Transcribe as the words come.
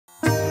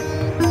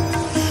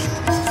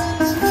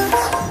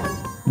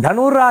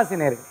தனுராசி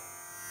நேர்கள்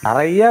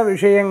நிறைய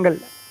விஷயங்கள்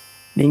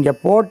நீங்கள்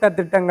போட்ட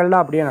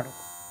திட்டங்கள்லாம் அப்படியே நடக்கும்.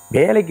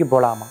 வேலைக்கு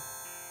போகலாமா,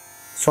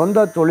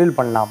 சொந்த தொழில்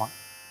பண்ணலாமா,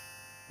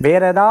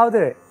 வேறு ஏதாவது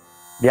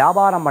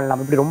வியாபாரம்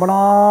பண்ணலாம், இப்படி ரொம்ப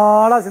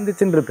நாளாக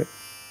சிந்திச்சுட்டு இருக்கு.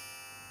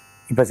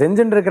 இப்போ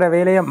செஞ்சுட்டு இருக்கிற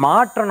வேலையை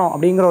மாற்றணும்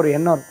அப்படிங்கிற ஒரு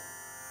எண்ணம் இருக்கும்.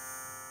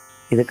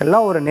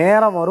 இதுக்கெல்லாம் ஒரு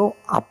நேரம் வரும்.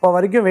 அப்போ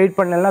வரைக்கும் வெயிட்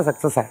பண்ணலாம்,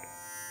 சக்ஸஸ் ஆகிடும்.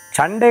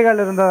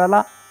 சண்டைகள்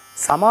இருந்ததெல்லாம்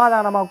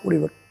சமாதானமாக கூடி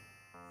வரும்.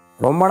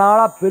 ரொம்ப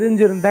நாளாக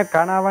பிரிஞ்சிருந்த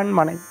கணவன்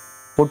மனைவி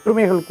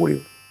ஒற்றுமைகள் கூடி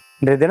வரும்.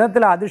 இன்றைய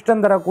தினத்தில்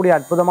அதிர்ஷ்டம் தரக்கூடிய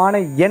அற்புதமான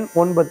எண்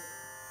 9.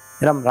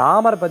 தினம்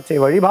ராமர் பச்சை.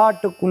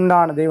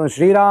 வழிபாட்டுக்குண்டான தெய்வம்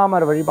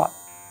ஸ்ரீராமர் வழிபாடு.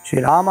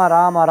 ஸ்ரீராம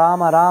ராம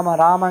ராம ராம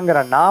ராமங்கிற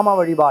நாம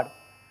வழிபாடு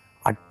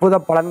அற்புத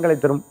பலன்களை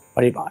தரும்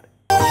வழிபாடு.